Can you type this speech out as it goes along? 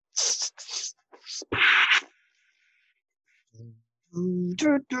Open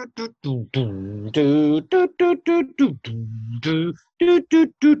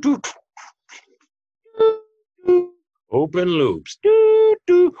loops. Do,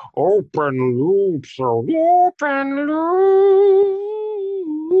 do. Open loops. Open loops.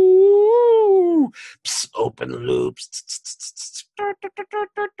 Open loops.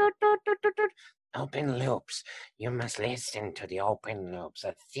 Open loops. You must listen to the open loops,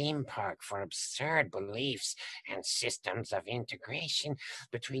 a theme park for absurd beliefs and systems of integration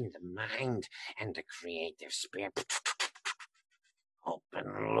between the mind and the creative spirit.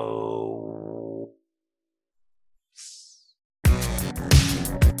 Open loops.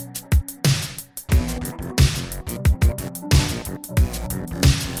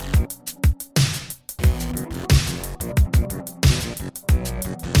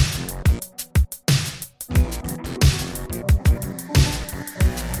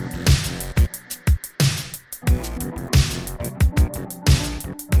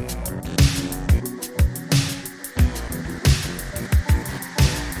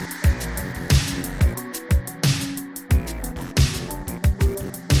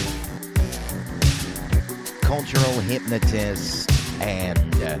 Cultural hypnotist and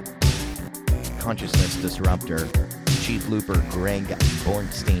consciousness disruptor, Chief Looper Greg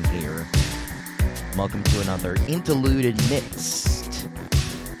Bornstein here. Welcome to another interlude amidst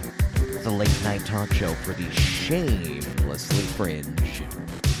the late night talk show for the shamelessly fringe.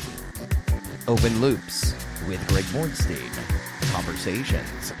 Open Loops with Greg Bornstein.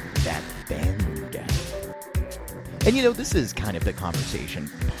 Conversations that bend. And you know, this is kind of the conversation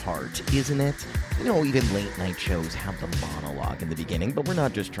part, isn't it? You know, even late night shows have the monologue in the beginning, but we're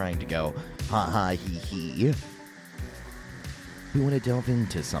not just trying to go, ha ha, hee hee. We want to delve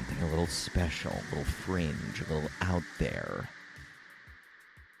into something a little special, a little fringe, a little out there.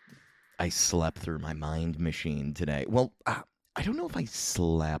 I slept through my mind machine today. Well, I don't know if I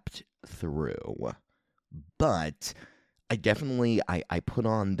slept through, but I definitely, I put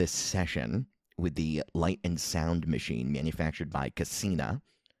on this session with the light and sound machine manufactured by Casina.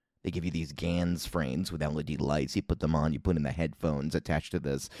 They give you these GANs frames with LED lights. You put them on, you put in the headphones attached to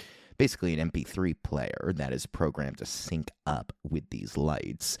this, basically an MP3 player that is programmed to sync up with these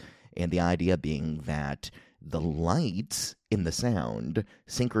lights. And the idea being that the lights in the sound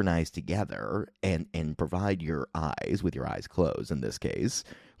synchronize together and provide your eyes, with your eyes closed in this case,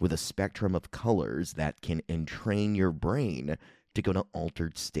 with a spectrum of colors that can entrain your brain to go to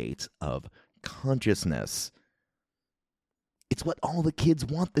altered states of consciousness. It's what all the kids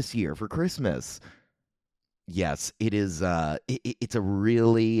want this year for Christmas. Yes, it is. It's a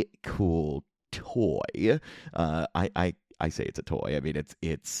really cool toy. I say it's a toy. I mean,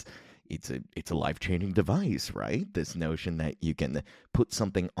 it's a life-changing device, right? This notion that you can put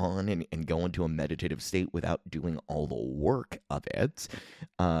something on and go into a meditative state without doing all the work of it.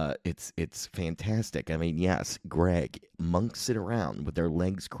 It's fantastic. I mean, yes, Greg, monks sit around with their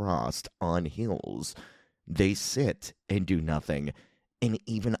legs crossed on hills. They sit and do nothing, and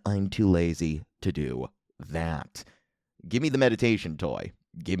even I'm too lazy to do that. Give me the meditation toy.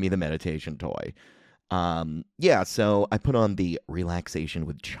 Give me the meditation toy. Yeah, so I put on the relaxation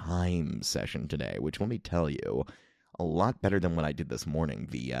with chimes session today, which, let me tell you, a lot better than what I did this morning.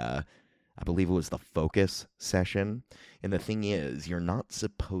 I believe it was the focus session. And the thing is, you're not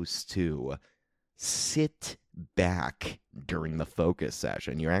supposed to sit back during the focus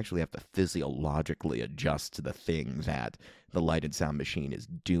session. You actually have to physiologically adjust to the thing that the light and sound machine is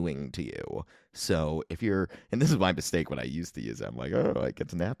doing to you. So if you're, and this is my mistake when I used to use it, I'm like, oh, I get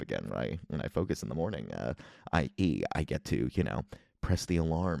to nap again, right? When I focus in the morning, i.e., I get to, press the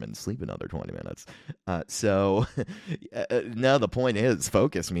alarm and sleep another 20 minutes. So no, the point is,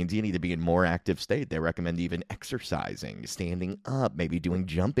 focus means you need to be in more active state. They recommend even exercising, standing up, maybe doing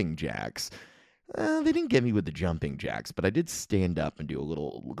jumping jacks. They didn't get me with the jumping jacks, but I did stand up and do a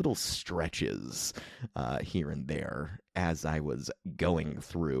little stretches here and there as I was going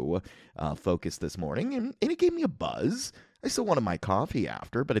through focus this morning, and it gave me a buzz. I still wanted my coffee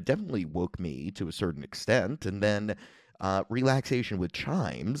after, but it definitely woke me to a certain extent. And then relaxation with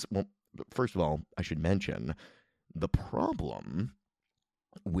chimes. Well, first of all, I should mention the problem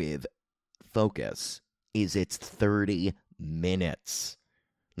with focus is it's 30 minutes.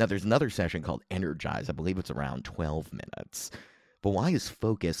 Now, there's another session called Energize. I believe it's around 12 minutes. But why is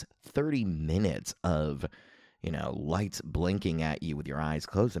focus 30 minutes of, lights blinking at you with your eyes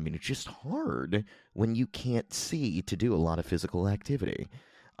closed? I mean, it's just hard when you can't see to do a lot of physical activity.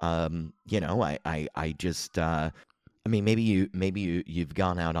 Maybe you've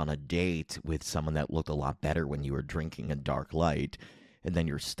gone out on a date with someone that looked a lot better when you were drinking a dark light. and then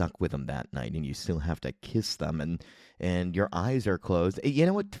you're stuck with them that night, and you still have to kiss them, and your eyes are closed. You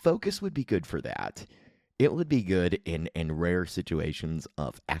know what? Focus would be good for that. It would be good in rare situations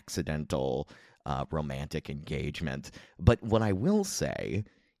of accidental romantic engagement. But what I will say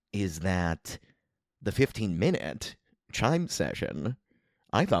is that the 15-minute chime session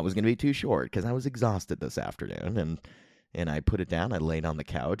I thought was going to be too short because I was exhausted this afternoon, and I put it down. I laid on the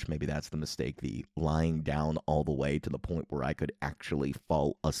couch. Maybe that's the mistake, the lying down all the way to the point where I could actually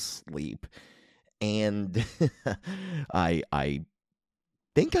fall asleep. And I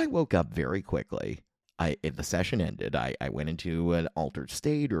think I woke up very quickly. The session ended. I went into an altered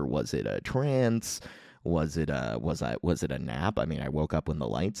state, or was it a trance? Was it a nap? I mean, I woke up when the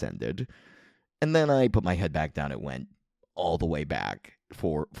lights ended, and then I put my head back down. It went all the way back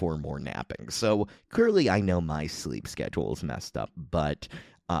for more napping. So clearly I know my sleep schedule is messed up, but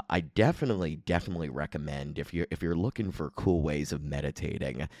I definitely recommend, if you're looking for cool ways of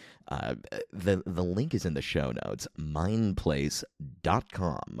meditating, the link is in the show notes,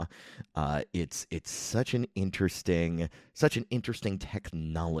 mindplace.com. It's such an interesting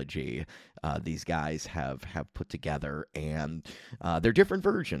technology these guys have put together, and they're different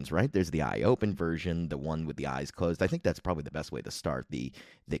versions, right? There's the eye open version, the one with the eyes closed. I think that's probably the best way to start. The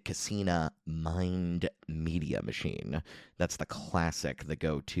Casina Mind Media Machine. That's the classic, the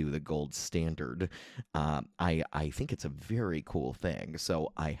go-to, the gold standard. I think it's a very cool thing.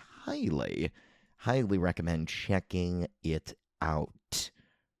 So I highly recommend checking it out.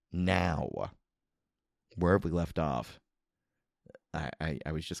 Now, where have we left off?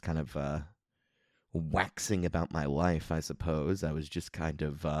 I was just kind of waxing about my life, I suppose. I was just kind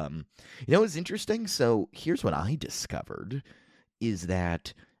of, it was interesting. So here's what I discovered, is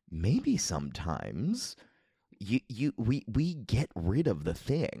that maybe sometimes we get rid of the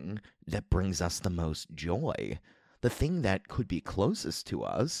thing that brings us the most joy. The thing that could be closest to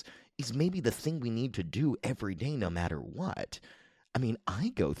us is maybe the thing we need to do every day, no matter what. I mean,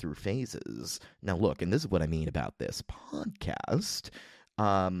 I go through phases. Now, look, and this is what I mean about this podcast,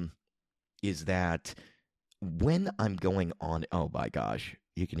 is that when I'm going on, oh my gosh,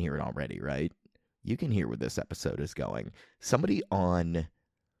 you can hear it already, right? You can hear where this episode is going. Somebody on,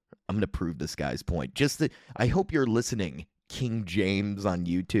 I'm going to prove this guy's point. I hope you're listening, King James on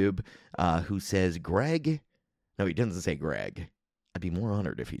YouTube, who says, Greg, no, he doesn't say Greg. I'd be more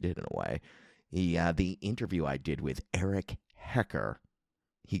honored if he did, in a way. The interview I did with Eric Hecker,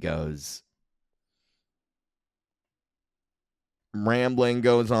 he goes, rambling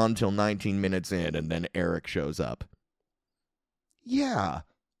goes on till 19 minutes in, and then Eric shows up. Yeah,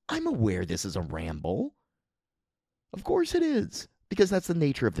 I'm aware this is a ramble. Of course it is, because that's the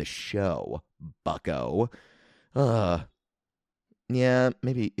nature of the show, bucko. Yeah,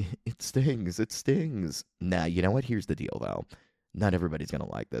 maybe it stings. Nah, you know what? Here's the deal, though. Not everybody's going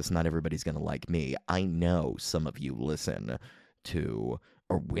to like this. Not everybody's going to like me. I know some of you listen to,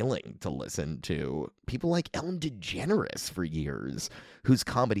 or willing to listen to, people like Ellen DeGeneres for years, whose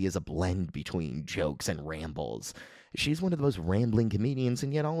comedy is a blend between jokes and rambles. She's one of the most rambling comedians,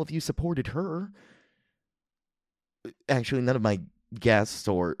 and yet all of you supported her. Actually, none of my guests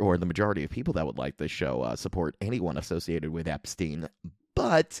or the majority of people that would like this show support anyone associated with Epstein.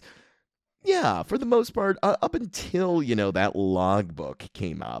 But yeah, for the most part, up until, that logbook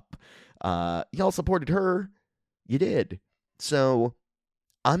came up, y'all supported her. You did. So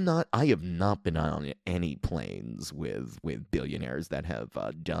I have not been on any planes with billionaires that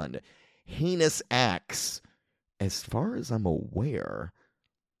have done heinous acts, as far as I'm aware.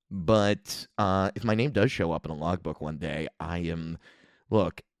 But if my name does show up in a logbook one day,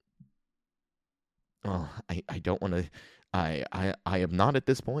 look, I don't want to, I am not at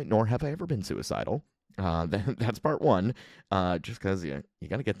this point, nor have I ever been suicidal. That's part one, just because you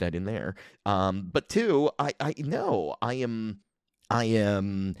got to get that in there. But two, I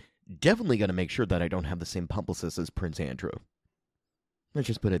am definitely going to make sure that I don't have the same publicist as Prince Andrew. Let's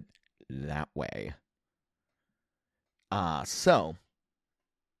just put it that way. So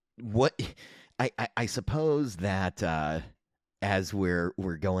what I suppose that as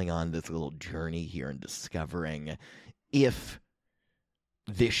we're going on this little journey here and discovering if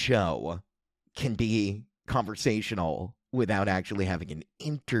this show can be conversational without actually having an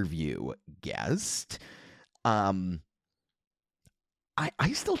interview guest, I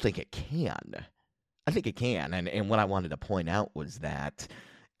still think it can. I think it can. And what I wanted to point out was that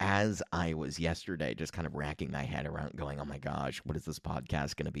as I was yesterday just kind of racking my head around going, oh my gosh, what is this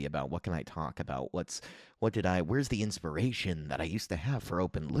podcast going to be about? What can I talk about? where's the inspiration that I used to have for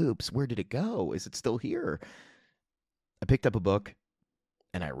Open Loops? Where did it go? Is it still here? I picked up a book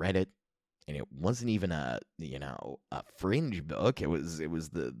and I read it And it wasn't even a fringe book. It was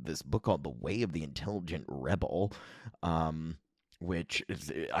this book called The Way of the Intelligent Rebel, which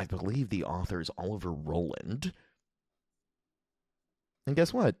is, I believe the author is Oliver Rowland. And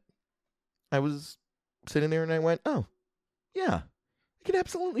guess what? I was sitting there and I went, oh, yeah, I can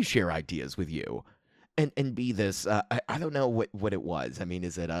absolutely share ideas with you. And be this, I don't know what it was. I mean,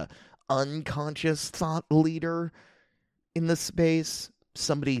 is it a unconscious thought leader in the space?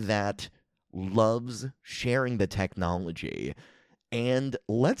 Somebody that loves sharing the technology. And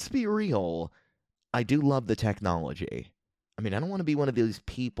let's be real, I do love the technology. I mean, I don't want to be one of these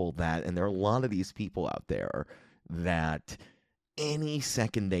people that, and there are a lot of these people out there that any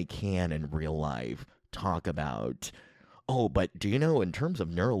second they can in real life talk about, oh, but do you know, in terms of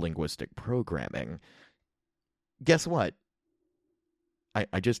neurolinguistic programming, guess what?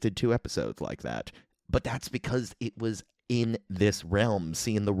 I just did 2 episodes like that. But that's because it was in this realm.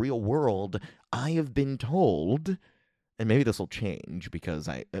 See, in the real world, I have been told, and maybe this will change because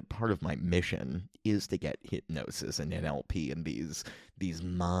part of my mission is to get hypnosis and NLP and these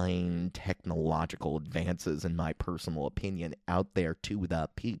mind technological advances, in my personal opinion, out there to the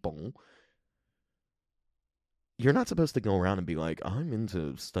people. You're not supposed to go around and be like, I'm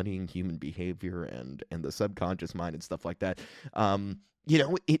into studying human behavior and the subconscious mind and stuff like that.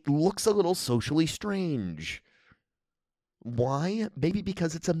 It looks a little socially strange. Why? Maybe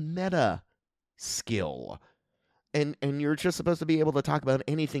because it's a meta skill. And you're just supposed to be able to talk about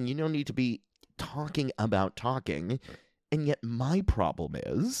anything. You don't need to be talking about talking. And yet my problem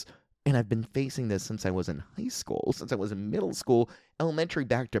is, and I've been facing this since I was in high school, since I was in middle school, elementary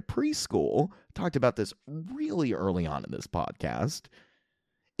back to preschool, talked about this really early on in this podcast,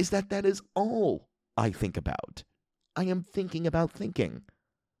 is that is all I think about. I am thinking about thinking.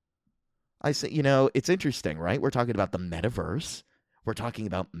 I say, it's interesting, right? We're talking about the metaverse. We're talking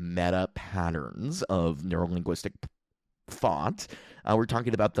about meta patterns of neurolinguistic thought. We're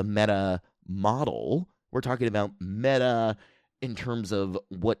talking about the meta model. We're talking about meta in terms of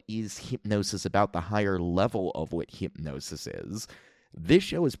what is hypnosis, about the higher level of what hypnosis is. This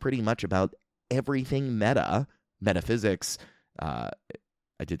show is pretty much about everything meta, metaphysics. I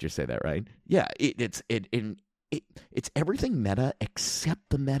did just say that, right? Yeah, it's everything meta except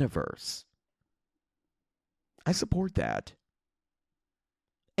the metaverse. I support that.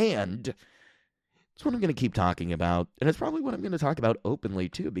 And it's what I'm going to keep talking about. And it's probably what I'm going to talk about openly,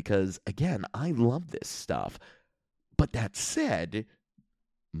 too, because, again, I love this stuff. But that said,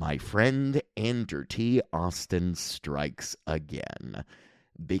 my friend Andrew T. Austin strikes again.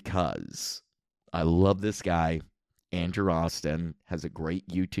 Because I love this guy. Andrew Austin has a great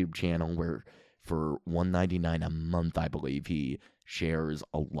YouTube channel where for $1.99 a month, I believe, he shares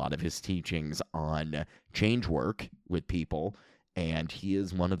a lot of his teachings on change work with people. And he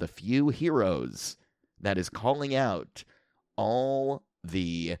is one of the few heroes that is calling out all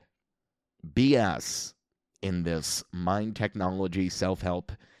the BS in this mind technology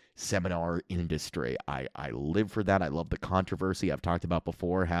self-help seminar industry. I live for that. I love the controversy. I've talked about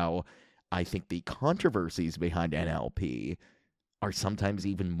before how I think the controversies behind NLP are sometimes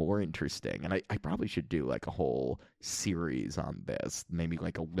even more interesting. And I probably should do like a whole series on this, maybe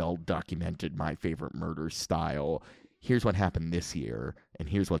like a well-documented My Favorite Murder style. Here's what happened this year, and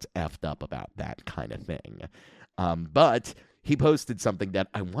here's what's effed up about that kind of thing. But he posted something that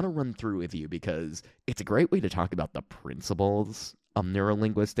I want to run through with you because it's a great way to talk about the principles of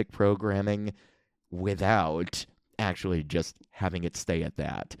neurolinguistic programming without actually just having it stay at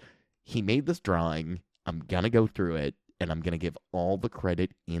that. He made this drawing. I'm going to go through it, and I'm going to give all the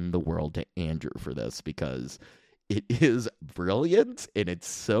credit in the world to Andrew for this because it is brilliant, and it's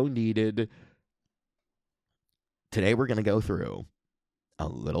so needed. Today we're going to go through a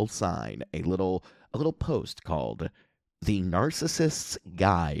little sign, a little post called The Narcissist's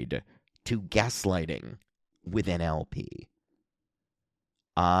Guide to Gaslighting with NLP.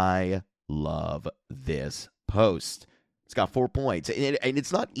 I love this post. It's got 4 points, and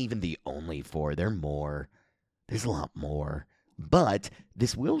it's not even the only 4. There are more. There's a lot more. But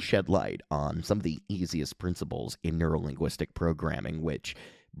this will shed light on some of the easiest principles in neurolinguistic programming, which,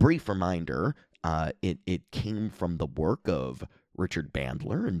 brief reminder, it came from the work of Richard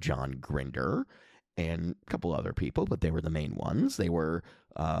Bandler and John Grinder and a couple other people, but they were the main ones. They were,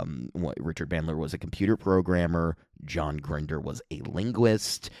 Richard Bandler was a computer programmer. John Grinder was a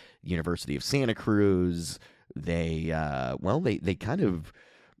linguist, University of Santa Cruz. They kind of,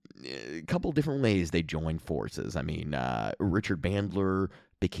 a couple different ways they joined forces. I mean, Richard Bandler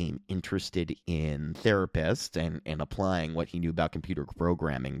became interested in therapists and applying what he knew about computer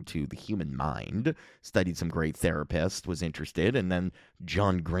programming to the human mind, studied some great therapists, was interested, and then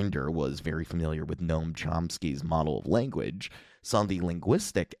John Grinder was very familiar with Noam Chomsky's model of language, saw the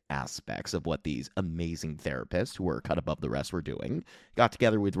linguistic aspects of what these amazing therapists who were cut above the rest were doing, got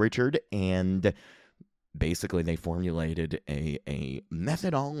together with Richard, and basically they formulated a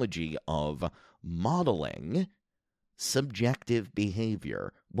methodology of modeling subjective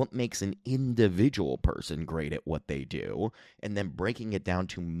behavior, what makes an individual person great at what they do, and then breaking it down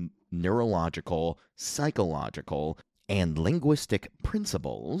to neurological, psychological, and linguistic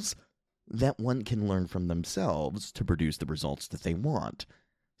principles that one can learn from themselves to produce the results that they want.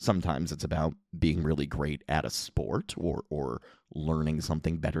 Sometimes it's about being really great at a sport or learning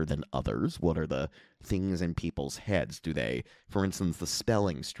something better than others. What are the things in people's heads? Do they, for instance, the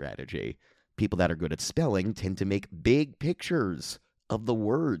spelling strategy? People that are good at spelling tend to make big pictures of the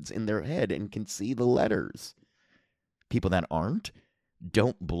words in their head and can see the letters. People that aren't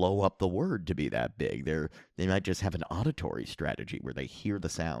don't blow up the word to be that big. They might just have an auditory strategy where they hear the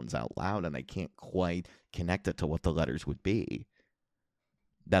sounds out loud and they can't quite connect it to what the letters would be.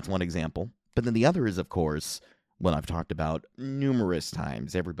 That's one example. But then the other is, of course, what I've talked about numerous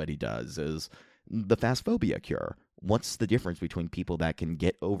times, everybody does, is the phasphobia cure. What's the difference between people that can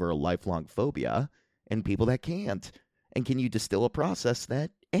get over a lifelong phobia and people that can't? And can you distill a process that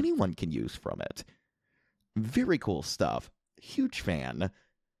anyone can use from it? Very cool stuff. Huge fan.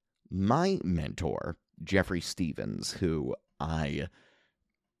 My mentor, Jeffrey Stevens, who I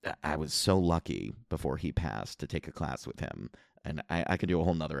was so lucky before he passed to take a class with him. And I could do a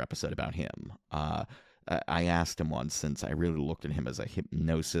whole nother episode about him. I asked him once, since I really looked at him as a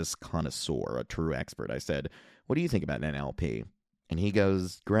hypnosis connoisseur, a true expert. I said, what do you think about NLP? And he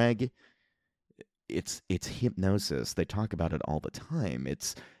goes, Greg, it's hypnosis. They talk about it all the time.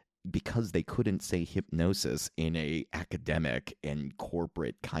 It's because they couldn't say hypnosis in a academic and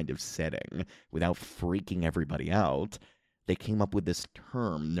corporate kind of setting without freaking everybody out. They came up with this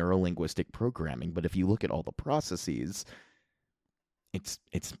term, neurolinguistic programming. But if you look at all the processes, it's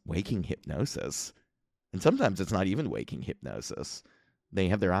waking hypnosis. And sometimes it's not even waking hypnosis. They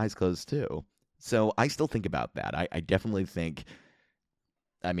have their eyes closed too. So I still think about that. I definitely think,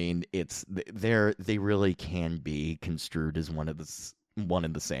 I mean, they really can be construed as one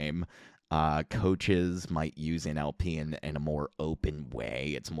and the same. Coaches might use NLP in a more open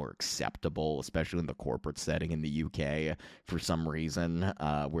way. It's more acceptable, especially in the corporate setting in the UK for some reason,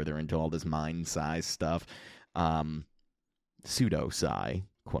 where they're into all this mind-size stuff. Pseudo-psi,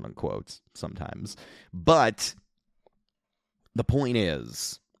 quote unquote, sometimes. But the point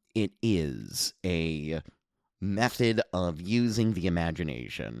is, it is a method of using the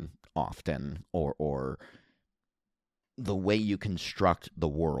imagination often, or the way you construct the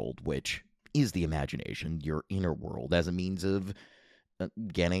world, which is the imagination, your inner world, as a means of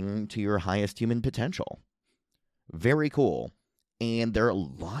getting to your highest human potential. Very cool. And there are a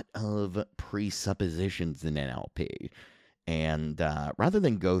lot of presuppositions in NLP. And rather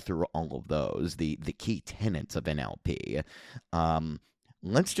than go through all of those, the key tenets of NLP,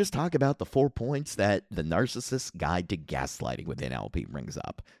 let's just talk about the 4 points that the Narcissist's Guide to Gaslighting with NLP brings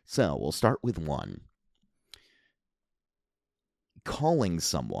up. So we'll start with 1. Calling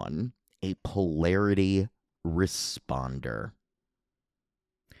someone a polarity responder.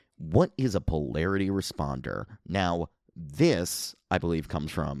 What is a polarity responder? Now, this, I believe,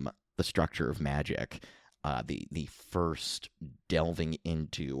 comes from The Structure of Magic. The first delving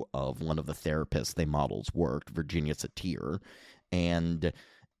into of one of the therapists they models worked, Virginia Satir, and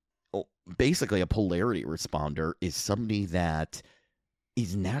basically a polarity responder is somebody that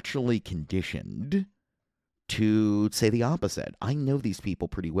is naturally conditioned to say the opposite. I know these people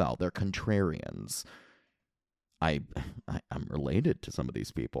pretty well. They're contrarians. I'm related to some of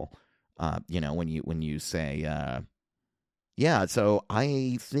these people. When you say, yeah, so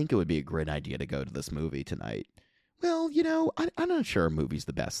I think it would be a great idea to go to this movie tonight. Well, I'm not sure a movie's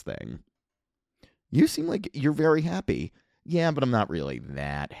the best thing. You seem like you're very happy. Yeah, but I'm not really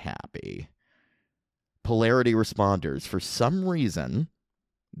that happy. Polarity responders. For some reason,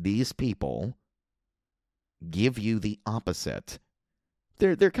 these people give you the opposite.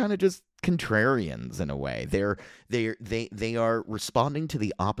 They're kind of just contrarians in a way. They are responding to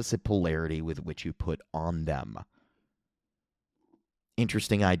the opposite polarity with which you put on them.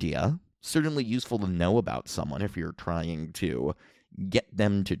 Interesting idea. Certainly useful to know about someone if you're trying to get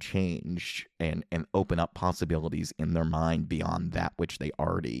them to change and open up possibilities in their mind beyond that which they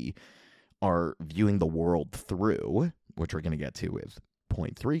already are viewing the world through, which we're going to get to with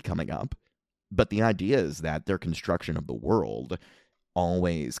point 3 coming up. But the idea is that their construction of the world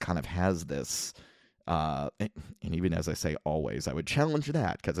always kind of has this, and even as I say always, I would challenge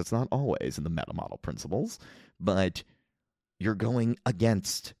that because it's not always in the meta model principles, but you're going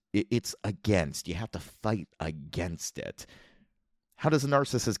against, it's against, you have to fight against it. How does a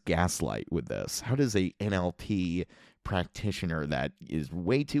narcissist gaslight with this? How does a NLP practitioner that is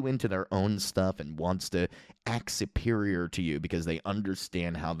way too into their own stuff and wants to act superior to you because they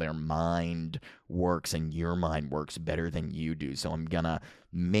understand how their mind works and your mind works better than you do, so I'm gonna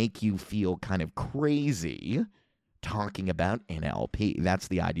make you feel kind of crazy talking about NLP? That's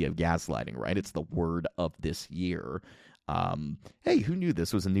the idea of gaslighting, right? It's the word of this year. Hey, who knew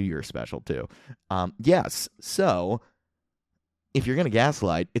this was a New Year special too? Yes, so if you're going to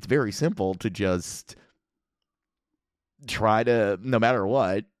gaslight, it's very simple to just try to, no matter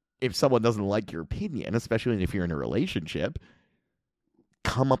what, if someone doesn't like your opinion, especially if you're in a relationship,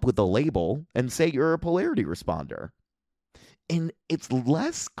 come up with a label and say you're a polarity responder. And it's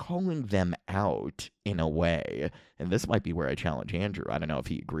less calling them out in a way, and this might be where I challenge Andrew. I don't know if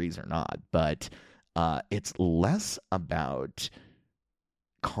he agrees or not, but it's less about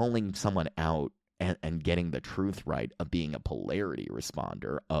calling someone out and getting the truth right of being a polarity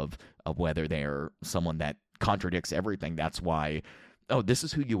responder of whether they're someone that contradicts everything. That's why, oh, this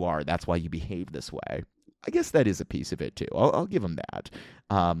is who you are. That's why you behave this way. I guess that is a piece of it too. I'll give them that.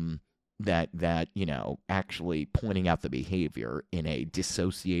 That actually pointing out the behavior in a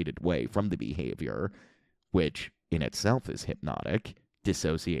dissociated way from the behavior, which in itself is hypnotic,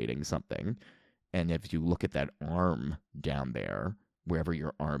 dissociating something. And if you look at that arm down there, wherever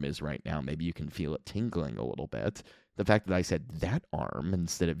your arm is right now, maybe you can feel it tingling a little bit. The fact that I said that arm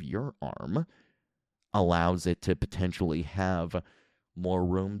instead of your arm allows it to potentially have more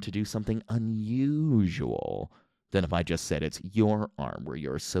room to do something unusual than if I just said it's your arm where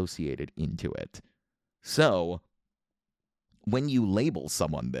you're associated into it. So, when you label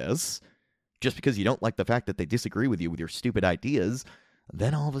someone this, just because you don't like the fact that they disagree with you with your stupid ideas,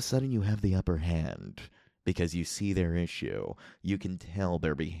 then all of a sudden you have the upper hand. Because you see their issue, you can tell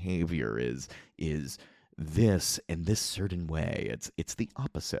their behavior is this in this certain way. It's the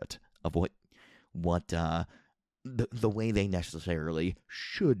opposite of what the way they necessarily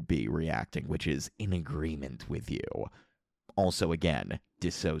should be reacting, which is in agreement with you. Also, again,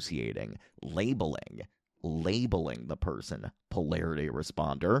 dissociating, labeling the person polarity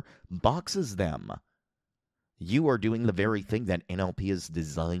responder boxes them. You are doing the very thing that NLP is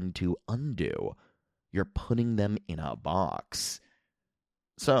designed to undo. You're putting them in a box.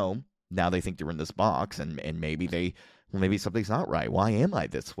 So now they think they're in this box, and maybe something's not right. Why am I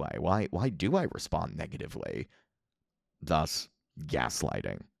this way? Why do I respond negatively? Thus,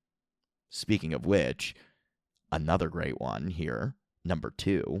 gaslighting. Speaking of which, another great one here, number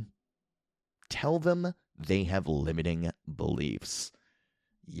 2, tell them they have limiting beliefs.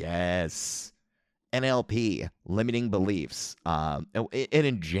 Yes. NLP, limiting beliefs. And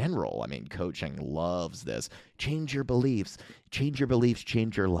in general, I mean, coaching loves this. Change your beliefs, change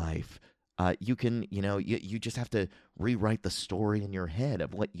your life. You can, you just have to rewrite the story in your head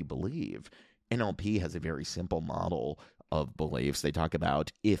of what you believe. NLP has a very simple model of beliefs. They talk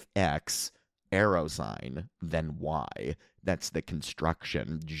about if X, arrow sign, then Y. That's the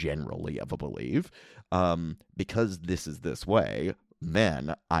construction generally of a belief. Because this is this way,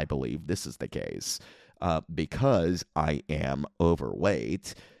 then I believe this is the case. Because I am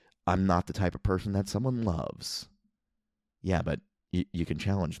overweight, I'm not the type of person that someone loves. Yeah, but you can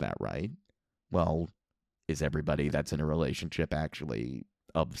challenge that, right? Well, is everybody that's in a relationship actually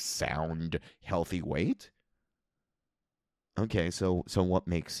of sound, healthy weight? Okay, so what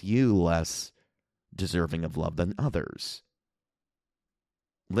makes you less deserving of love than others?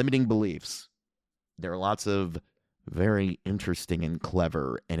 Limiting beliefs. There are lots of very interesting and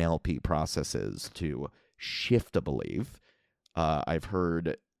clever NLP processes to shift a belief. I've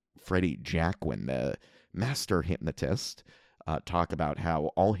heard Freddie Jacquin, the master hypnotist, talk about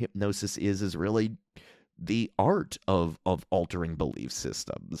how all hypnosis is really the art of altering belief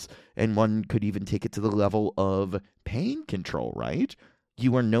systems. And one could even take it to the level of pain control, right?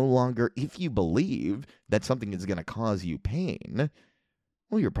 You are no longer, if you believe that something is going to cause you pain,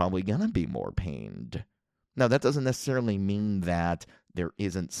 well, you're probably going to be more pained. Now, that doesn't necessarily mean that there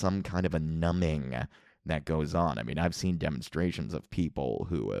isn't some kind of a numbing that goes on. I mean, I've seen demonstrations of people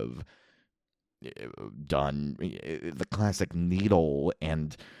who have done the classic needle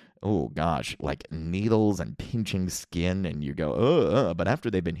and, oh gosh, like needles and pinching skin, and you go, but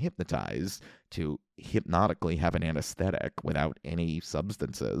after they've been hypnotized to hypnotically have an anesthetic without any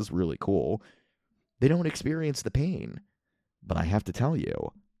substances, really cool, they don't experience the pain. But I have to tell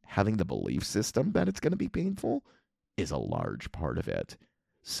you, having the belief system that it's going to be painful is a large part of it.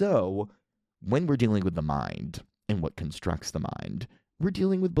 So, when we're dealing with the mind and what constructs the mind, we're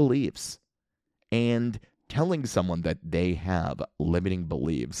dealing with beliefs. And telling someone that they have limiting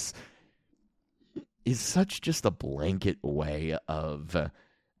beliefs is such just a blanket way of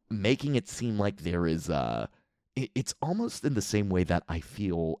making it seem like there is it's almost in the same way that I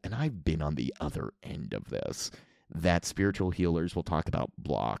feel, and I've been on the other end of this, that spiritual healers will talk about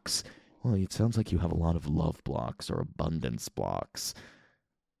blocks. Well, it sounds like you have a lot of love blocks or abundance blocks.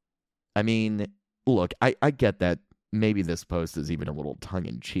 I mean, look, I get that maybe this post is even a little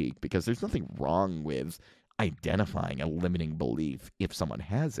tongue-in-cheek, because there's nothing wrong with identifying a limiting belief if someone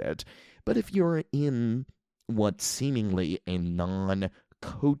has it. But if you're in what's seemingly a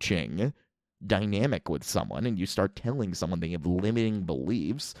non-coaching dynamic with someone and you start telling someone they have limiting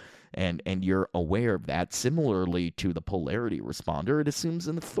beliefs, and you're aware of that, similarly to the polarity responder, it assumes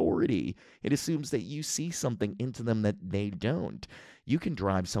an authority. It assumes that you see something into them that they don't. You can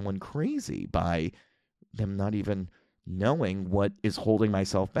drive someone crazy by them not even knowing what is holding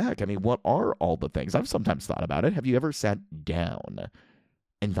myself back. I mean, what are all the things? I've sometimes thought about it. Have you ever sat down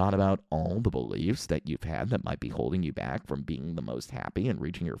and thought about all the beliefs that you've had that might be holding you back from being the most happy and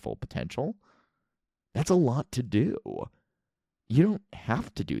reaching your full potential? That's a lot to do. You don't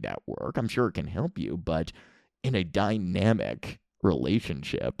have to do that work. I'm sure it can help you, but in a dynamic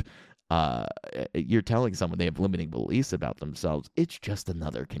relationship, you're telling someone they have limiting beliefs about themselves. It's just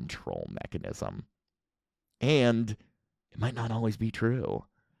another control mechanism. And it might not always be true.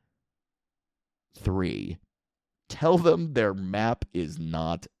 3, tell them their map is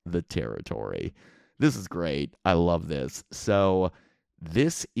not the territory. This is great. I love this. So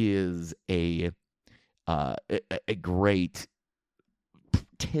this is a great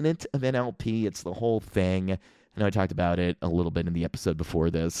tenet of NLP. It's the whole thing. I know I talked about it a little bit in the episode before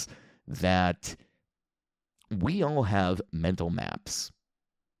this, that we all have mental maps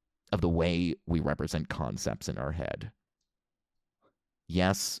of the way we represent concepts in our head.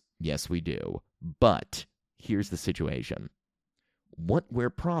 Yes, we do. But here's the situation. What we're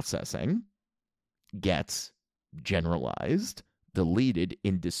processing gets generalized, deleted,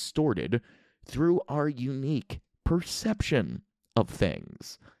 and distorted through our unique perception of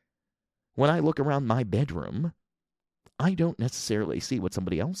things. When I look around my bedroom, I don't necessarily see what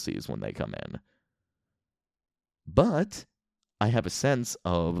somebody else sees when they come in. But I have a sense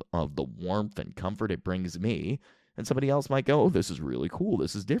of the warmth and comfort it brings me, and somebody else might go, oh, this is really cool,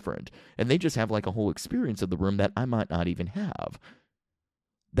 this is different. And they just have like a whole experience of the room that I might not even have.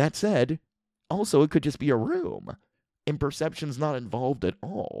 That said, also it could just be a room, and perception's not involved at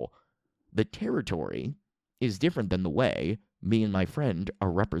all. The territory is different than the way me and my friend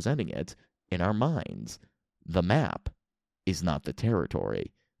are representing it in our minds. The map is not the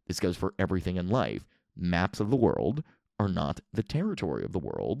territory. This goes for everything in life. Maps of the world are not the territory of the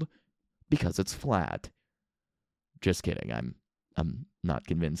world because it's flat. Just kidding. I'm not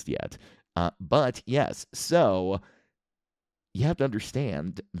convinced yet. But yes, so you have to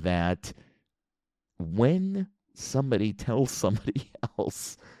understand that when somebody tells somebody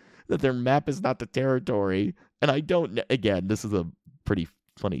else that their map is not the territory, and I don't, again, this is a pretty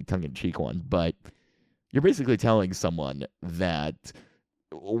funny tongue-in-cheek one, but you're basically telling someone that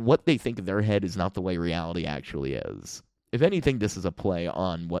what they think in their head is not the way reality actually is. If anything, this is a play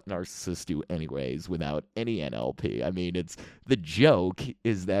on what narcissists do anyways without any NLP. I mean, the joke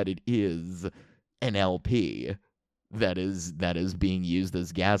is that it is NLP that is being used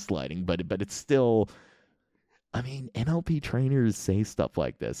as gaslighting, but it's still, I mean, NLP trainers say stuff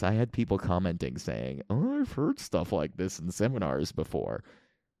like this. I had people commenting saying, oh, I've heard stuff like this in seminars before.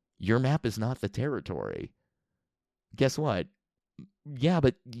 Your map is not the territory. Guess what? Yeah,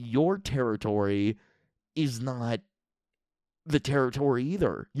 but your territory is not the territory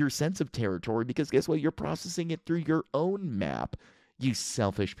either. Your sense of territory, because guess what? You're processing it through your own map, you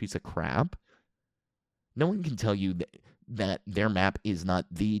selfish piece of crap. No one can tell you that their map is not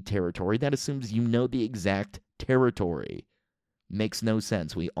the territory. That assumes you know the exact territory. Makes no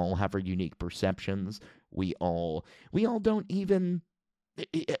sense. We all have our unique perceptions. We all don't even...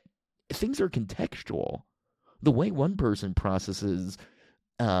 things are contextual. The way one person processes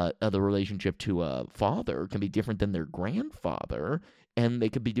the relationship to a father can be different than their grandfather, and they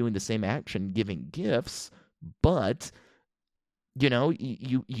could be doing the same action, giving gifts, but you know,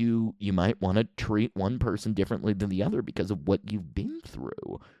 you might want to treat one person differently than the other because of what you've been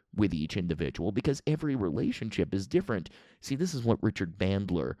through with each individual, because every relationship is different. See, this is what Richard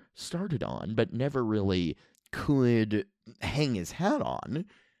Bandler started on, but never really could hang his hat on.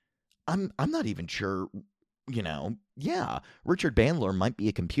 I'm not even sure Yeah, Richard Bandler might be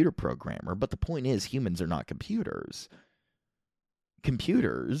a computer programmer, but the point is humans are not computers.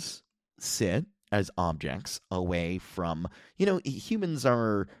 Computers sit as objects away from, humans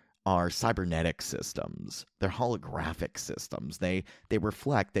are cybernetic systems. They're holographic systems. They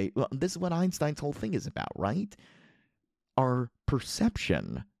reflect. This is what Einstein's whole thing is about, right? Our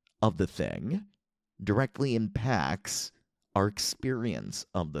perception of the thing directly impacts our experience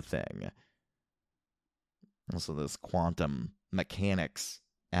of the thing. Also, this quantum mechanics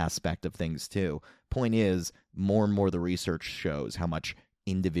aspect of things, too. Point is, more and more the research shows how much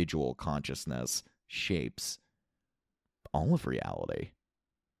individual consciousness shapes all of reality.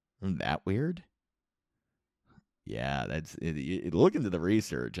 Isn't that weird? Yeah, that's it. Look into the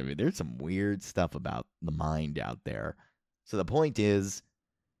research. I mean, there's some weird stuff about the mind out there. So the point is,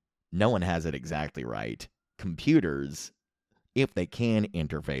 no one has it exactly right. Computers, if they can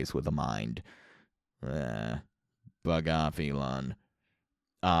interface with the mind, bug off, Elon.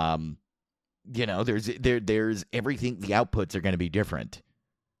 There's everything. The outputs are going to be different.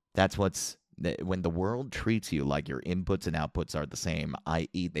 That's when the world treats you like your inputs and outputs are the same,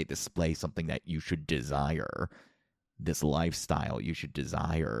 i.e., they display something that you should desire, this lifestyle you should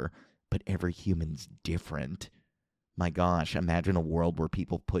desire, but every human's different. My gosh, imagine a world where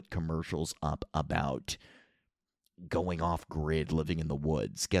people put commercials up about going off grid, living in the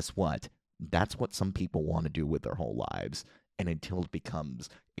woods. Guess what? That's what some people want to do with their whole lives. And until it becomes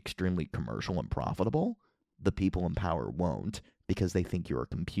extremely commercial and profitable, the people in power won't because they think you're a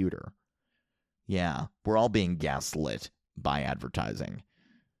computer. Yeah, we're all being gaslit by advertising.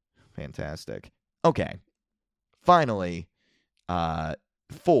 Fantastic. Okay. Finally,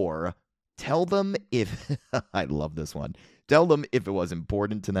 4, tell them if... I love this one. Tell them if it was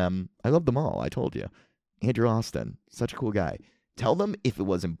important to them. I love them all, I told you. Andrew Austin, such a cool guy. Tell them if it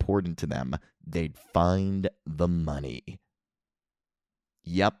was important to them, they'd find the money.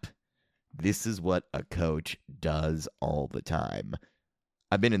 Yep, this is what a coach does all the time.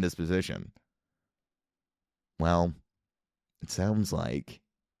 I've been in this position. Well, it sounds like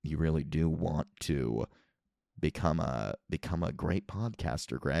you really do want to become a great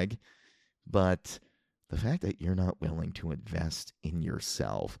podcaster, Greg. But the fact that you're not willing to invest in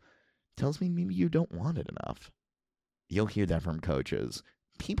yourself tells me maybe you don't want it enough. You'll hear that from coaches.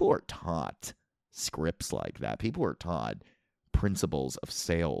 People are taught scripts like that. People are taught principles of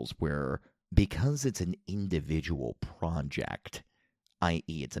sales where, because it's an individual project,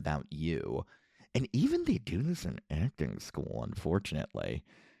 i.e., it's about you, and even they do this in acting school, unfortunately.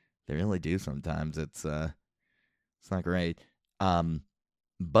 They really do sometimes. It's not great.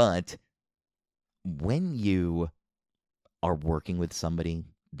 But when you are working with somebody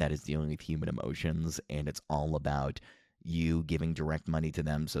that is dealing with human emotions and it's all about you giving direct money to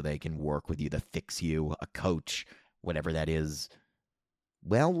them so they can work with you to fix you, a coach, whatever that is,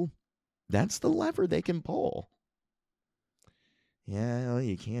 well, that's the lever they can pull. Yeah, well,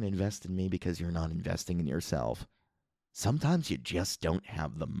 you can't invest in me because you're not investing in yourself. Sometimes you just don't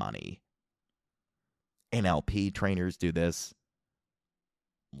have the money. NLP trainers do this.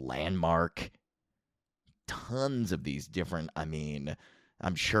 Landmark. Tons of these different, I'm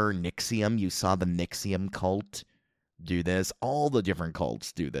sure NXIVM, you saw the NXIVM cult do this. All the different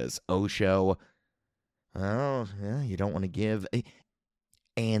cults do this. Osho. Oh, yeah, you don't want to give.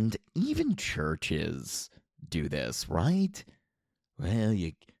 And even churches do this, right? Well,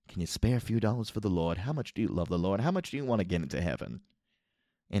 can you spare a few dollars for the Lord? How much do you love the Lord? How much do you want to get into heaven?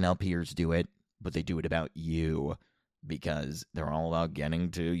 NLPers do it, but they do it about you because they're all about getting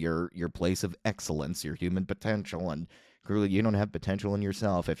to your place of excellence, your human potential, and clearly you don't have potential in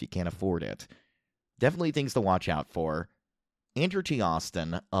yourself if you can't afford it. Definitely things to watch out for. Andrew T.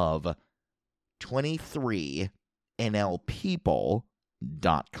 Austin of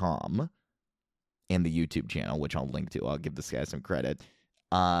 23NLPeople.com and the YouTube channel, which I'll link to. I'll give this guy some credit.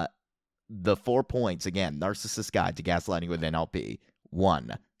 The 4 points, again, Narcissist Guide to Gaslighting with NLP.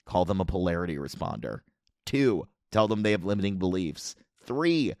 1, call them a polarity responder. 2, tell them they have limiting beliefs.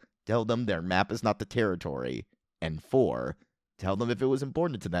 3, tell them their map is not the territory. And 4, tell them if it was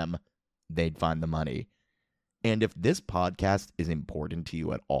important to them, they'd find the money. And if this podcast is important to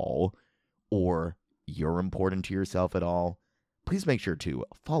you at all, or you're important to yourself at all, please make sure to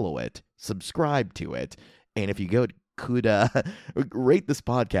follow it, subscribe to it, and if you could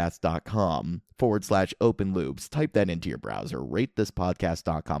ratethispodcast.com/open loops. Type that into your browser,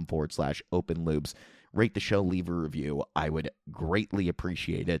 ratethispodcast.com/open loops. Rate the show, leave a review. I would greatly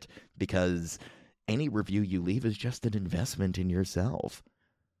appreciate it because any review you leave is just an investment in yourself.